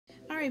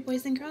Alright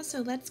boys and girls,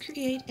 so let's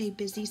create a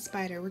busy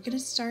spider. We're going to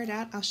start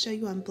out, I'll show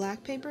you on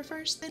black paper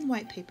first, then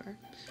white paper.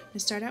 We're going to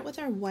start out with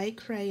our white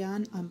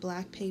crayon on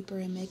black paper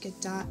and make a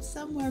dot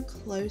somewhere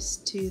close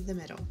to the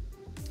middle.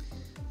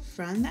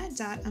 From that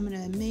dot, I'm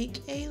going to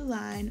make a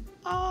line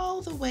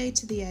all the way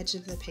to the edge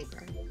of the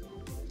paper.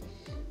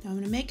 Now I'm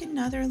going to make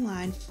another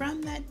line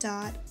from that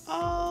dot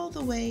all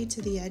the way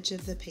to the edge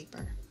of the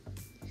paper.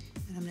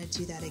 And I'm going to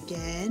do that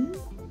again.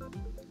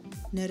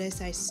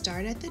 Notice I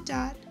start at the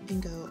dot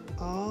and go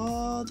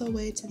all the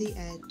way to the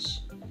edge.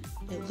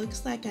 It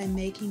looks like I'm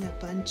making a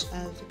bunch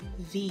of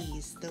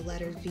V's, the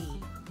letter V.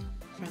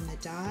 From the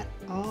dot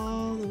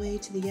all the way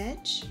to the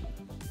edge.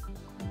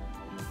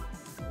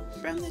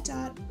 From the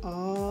dot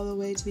all the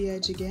way to the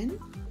edge again.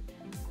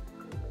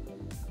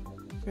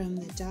 From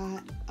the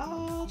dot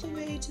all the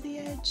way to the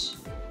edge.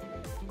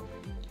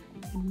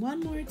 And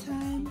one more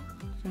time,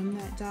 from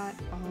that dot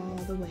all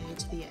the way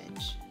to the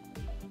edge.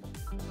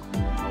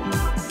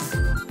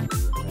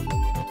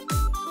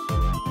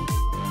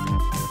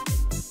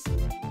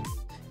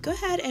 Go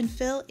ahead and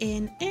fill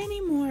in any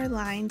more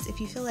lines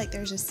if you feel like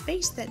there's a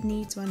space that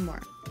needs one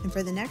more. And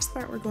for the next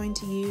part, we're going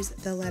to use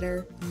the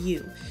letter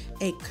U,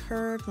 a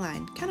curved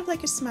line, kind of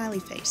like a smiley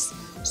face.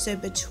 So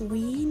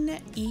between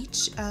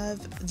each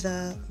of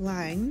the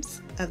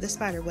lines of the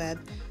spider web,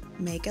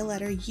 make a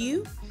letter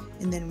U,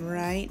 and then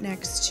right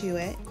next to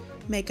it,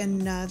 make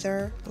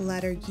another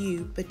letter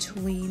U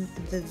between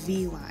the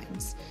V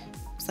lines.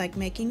 It's like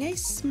making a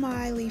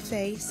smiley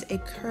face, a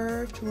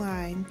curved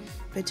line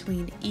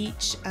between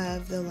each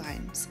of the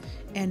lines.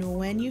 And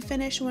when you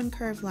finish one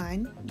curved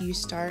line, you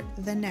start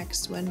the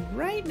next one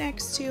right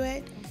next to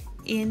it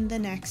in the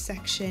next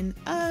section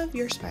of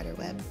your spider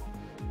web.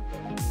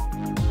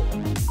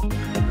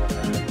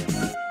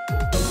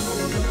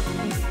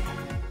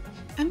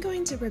 I'm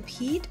going to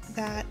repeat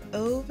that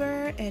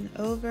over and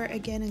over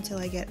again until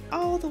I get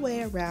all the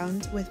way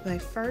around with my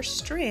first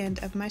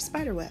strand of my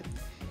spider web.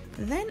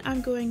 Then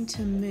I'm going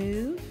to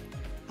move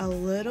a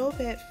little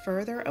bit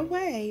further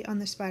away on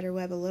the spider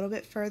web, a little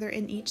bit further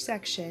in each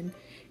section,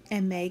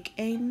 and make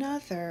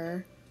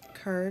another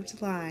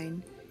curved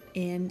line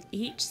in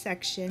each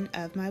section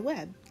of my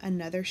web,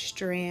 another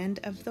strand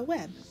of the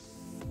web.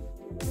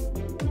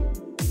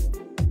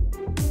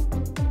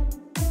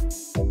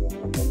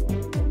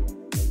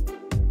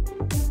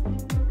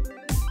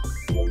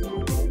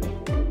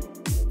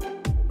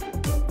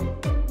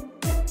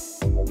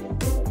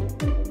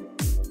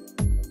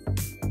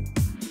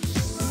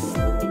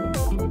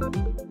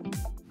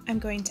 I'm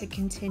going to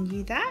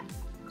continue that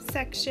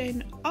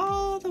section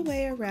all the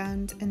way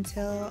around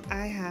until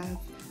I have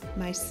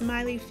my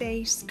smiley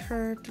face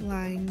curved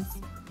lines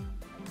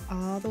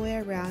all the way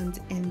around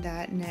in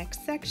that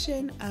next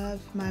section of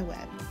my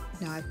web.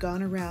 Now I've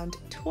gone around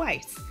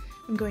twice.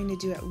 I'm going to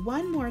do it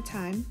one more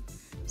time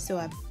so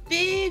a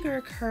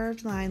bigger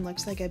curved line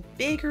looks like a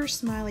bigger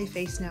smiley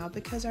face now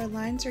because our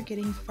lines are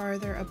getting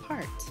farther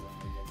apart.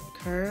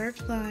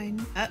 Curved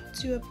line up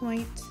to a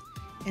point,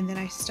 and then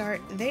I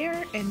start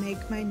there and make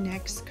my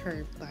next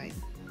curved line.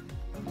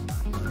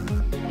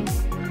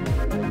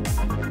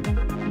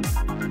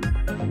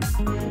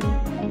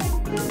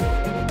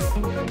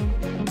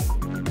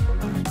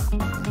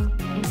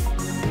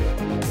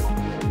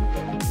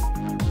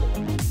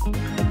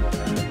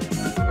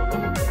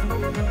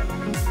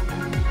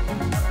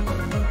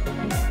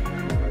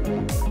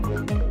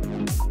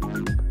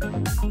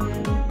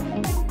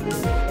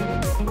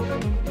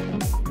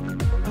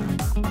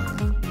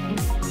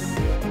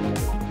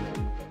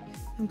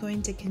 I'm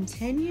going to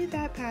continue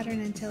that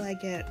pattern until I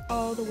get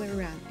all the way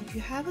around. If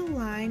you have a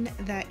line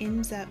that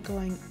ends up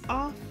going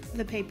off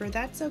the paper,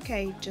 that's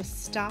okay.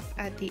 Just stop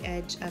at the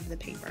edge of the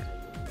paper.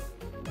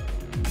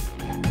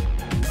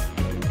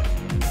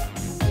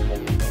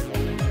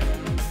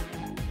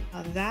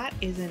 Now that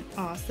is an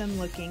awesome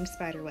looking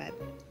spider web.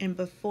 And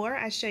before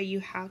I show you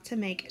how to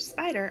make a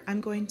spider,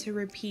 I'm going to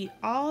repeat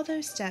all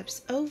those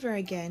steps over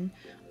again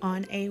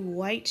on a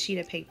white sheet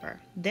of paper.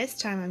 This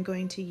time I'm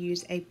going to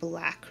use a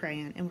black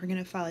crayon and we're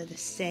going to follow the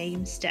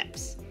same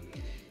steps.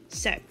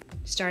 So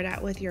start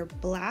out with your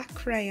black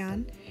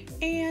crayon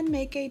and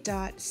make a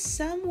dot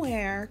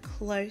somewhere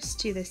close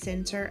to the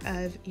center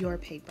of your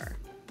paper.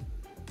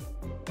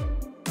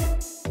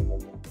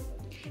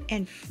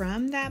 And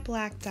from that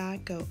black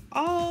dot, go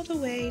all the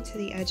way to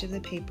the edge of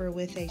the paper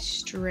with a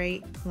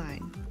straight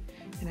line.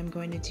 And I'm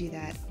going to do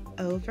that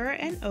over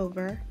and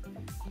over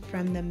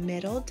from the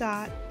middle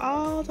dot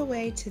all the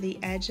way to the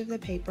edge of the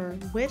paper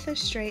with a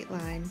straight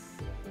line.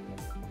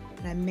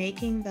 And I'm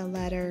making the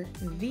letter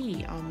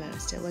V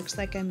almost. It looks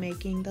like I'm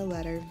making the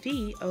letter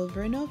V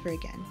over and over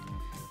again.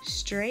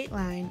 Straight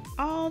line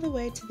all the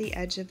way to the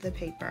edge of the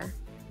paper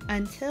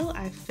until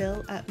I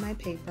fill up my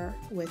paper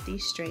with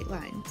these straight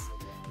lines.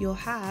 You'll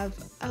have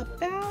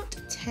about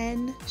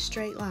 10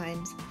 straight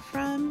lines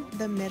from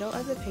the middle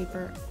of the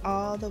paper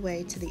all the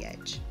way to the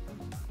edge.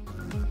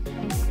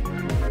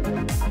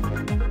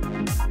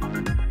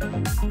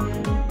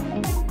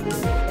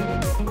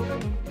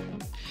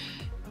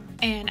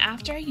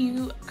 after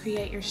you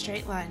create your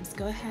straight lines,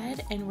 go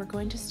ahead and we're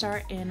going to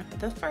start in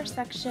the first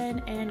section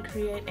and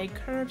create a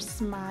curved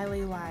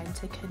smiley line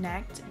to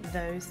connect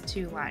those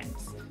two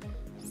lines.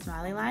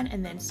 Smiley line,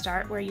 and then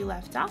start where you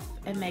left off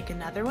and make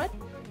another one,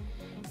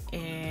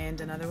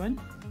 and another one,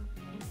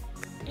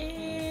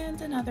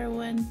 and another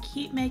one.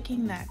 Keep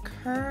making that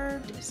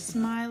curved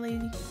smiley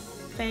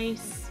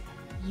face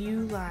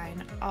U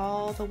line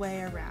all the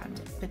way around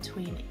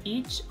between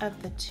each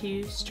of the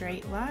two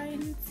straight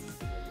lines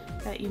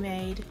that you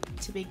made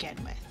to begin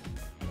with.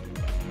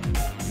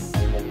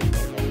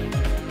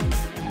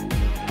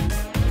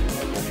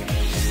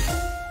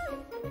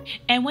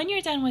 And when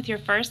you're done with your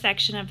first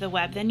section of the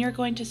web, then you're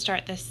going to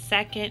start the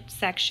second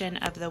section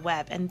of the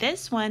web. And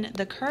this one,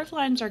 the curved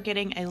lines are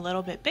getting a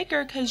little bit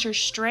bigger because your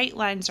straight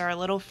lines are a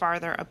little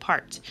farther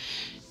apart.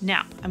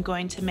 Now, I'm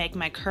going to make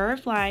my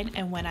curved line,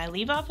 and when I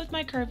leave off with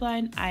my curved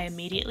line, I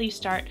immediately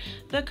start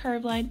the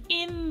curved line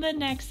in the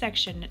next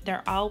section.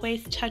 They're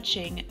always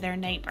touching their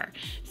neighbor.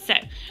 So,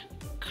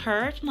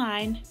 curved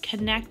line,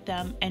 connect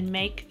them, and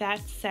make that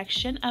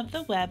section of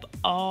the web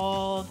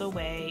all the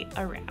way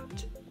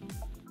around.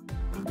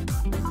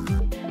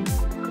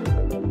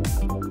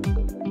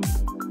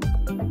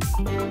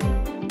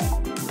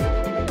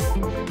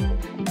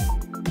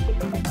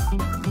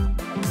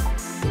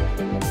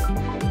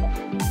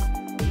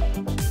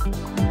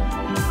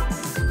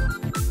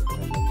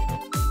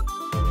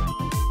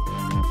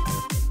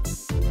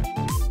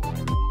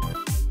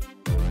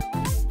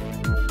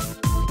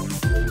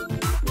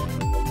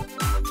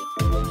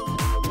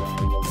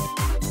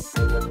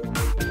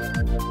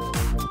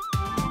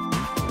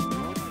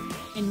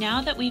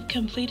 Now that we've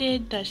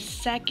completed the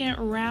second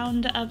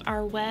round of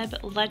our web,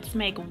 let's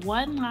make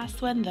one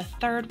last one, the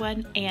third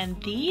one,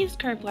 and these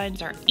curved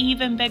lines are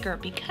even bigger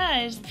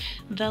because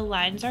the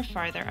lines are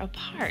farther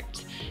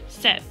apart.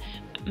 So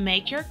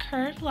make your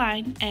curved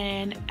line,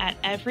 and at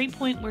every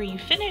point where you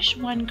finish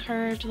one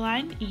curved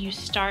line, you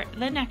start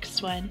the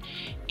next one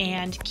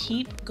and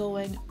keep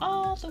going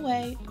all the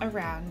way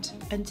around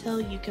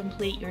until you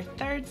complete your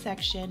third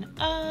section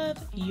of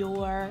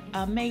your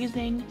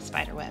amazing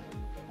spider web.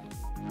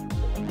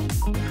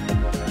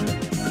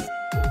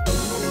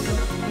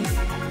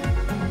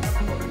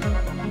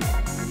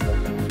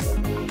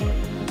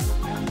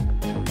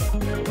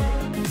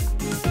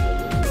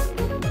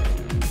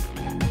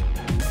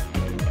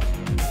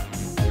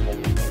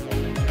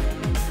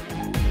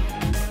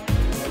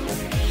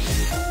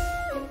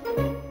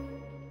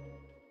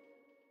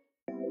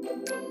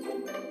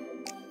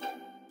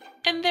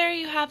 And there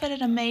you have it,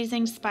 an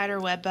amazing spider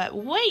web. But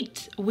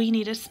wait, we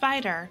need a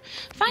spider.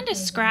 Find a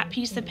scrap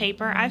piece of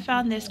paper. I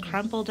found this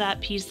crumpled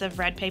up piece of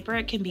red paper.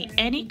 It can be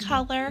any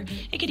color.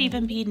 It could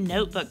even be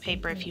notebook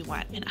paper if you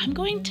want. And I'm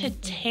going to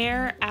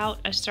tear out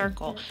a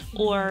circle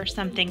or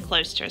something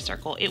close to a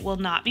circle. It will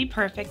not be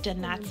perfect,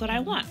 and that's what I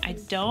want. I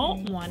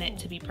don't want it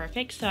to be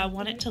perfect, so I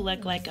want it to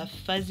look like a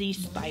fuzzy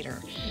spider.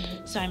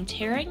 So I'm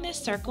tearing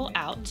this circle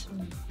out.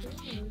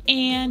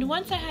 And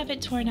once I have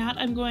it torn out,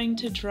 I'm going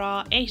to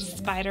draw a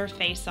spider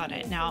face on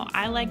it. Now,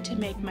 I like to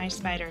make my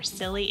spiders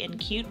silly and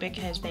cute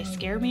because they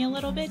scare me a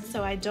little bit,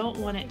 so I don't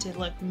want it to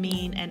look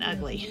mean and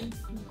ugly.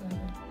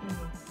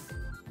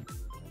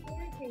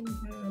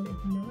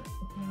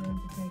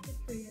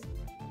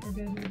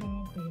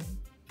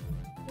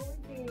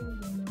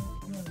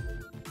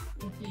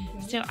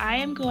 So I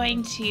am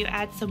going to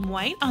add some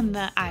white on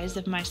the eyes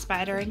of my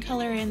spider and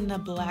color in the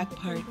black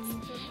parts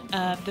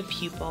of the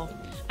pupil.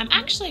 I'm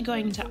actually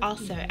going to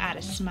also add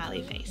a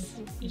smiley face.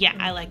 Yeah,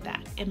 I like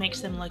that. It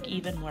makes them look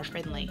even more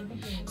friendly.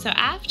 So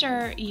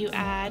after you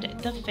add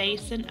the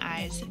face and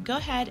eyes, go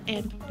ahead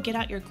and get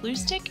out your glue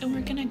stick, and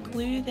we're gonna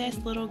glue this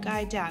little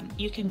guy down.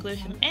 You can glue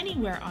him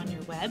anywhere on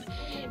your web,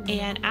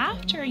 and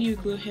after you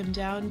glue him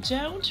down,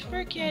 don't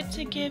forget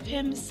to give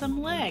him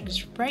some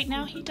legs. Right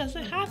now he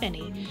doesn't have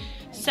any.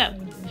 So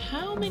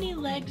how many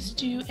legs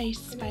do a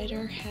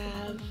spider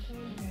have?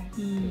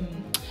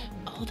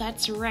 Oh,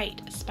 that's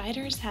right.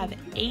 Spiders have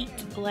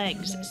 8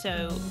 legs.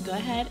 So go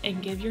ahead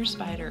and give your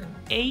spider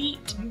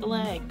 8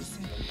 legs.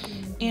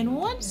 And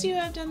once you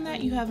have done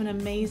that, you have an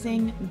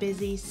amazing,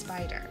 busy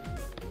spider.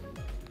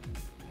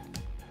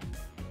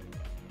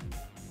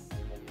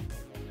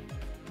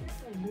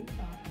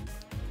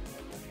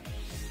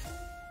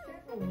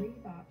 Several leave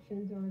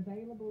options are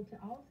available to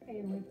all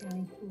Stanley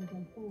County Schools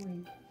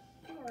employees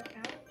who are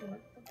out of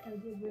work for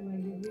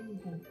COVID-related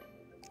reasons.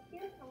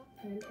 Ken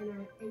Thompson and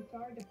our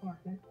HR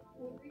department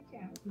will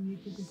reach out to you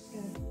to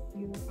discuss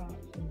your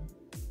options.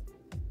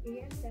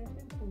 ESS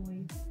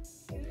employees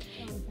should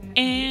contact.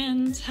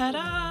 And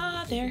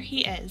ta-da! There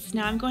he is.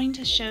 Now I'm going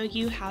to show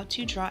you how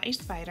to draw a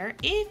spider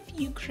if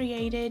you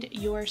created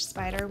your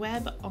spider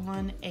web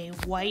on a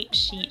white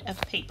sheet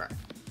of paper.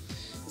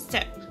 So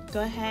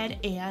go ahead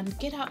and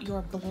get out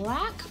your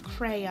black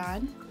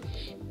crayon,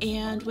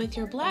 and with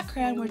your black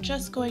crayon we're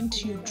just going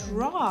to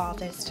draw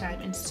this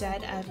time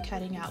instead of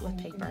cutting out with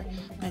paper.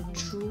 I'm going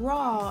to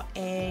draw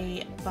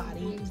a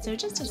body, so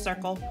just a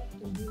circle,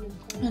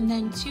 and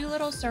then 2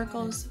 little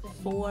circles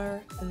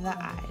for the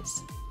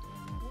eyes.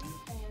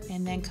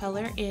 and then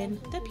color in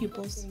the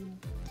pupils.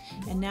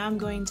 And now I'm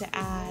going to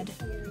add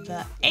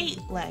the 8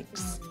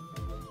 legs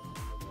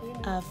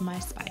of my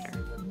spider.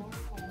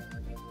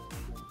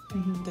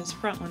 Those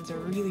front ones are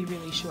really,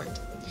 really short.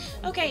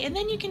 Okay, and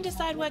then you can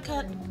decide what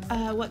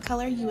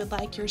color you would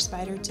like your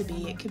spider to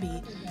be. It could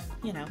be,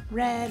 you know,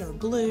 red or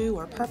blue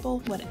or purple,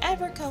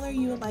 whatever color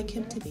you would like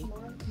him to be.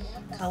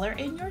 Color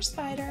in your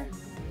spider,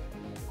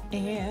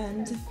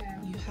 and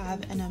you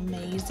have an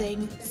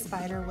amazing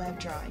spider web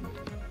drawing.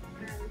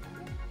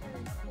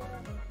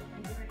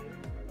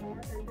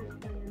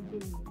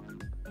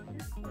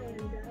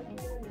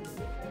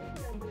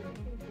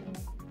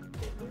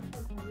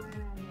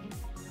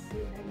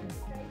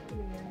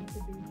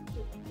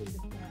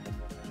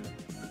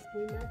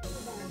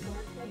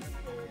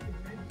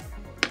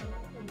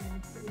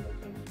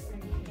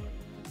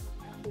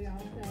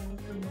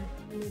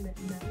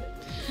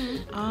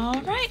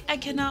 All right, I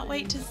cannot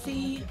wait to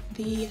see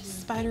the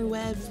spider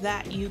webs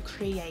that you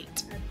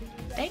create.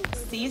 Thanks,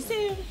 see you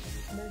soon.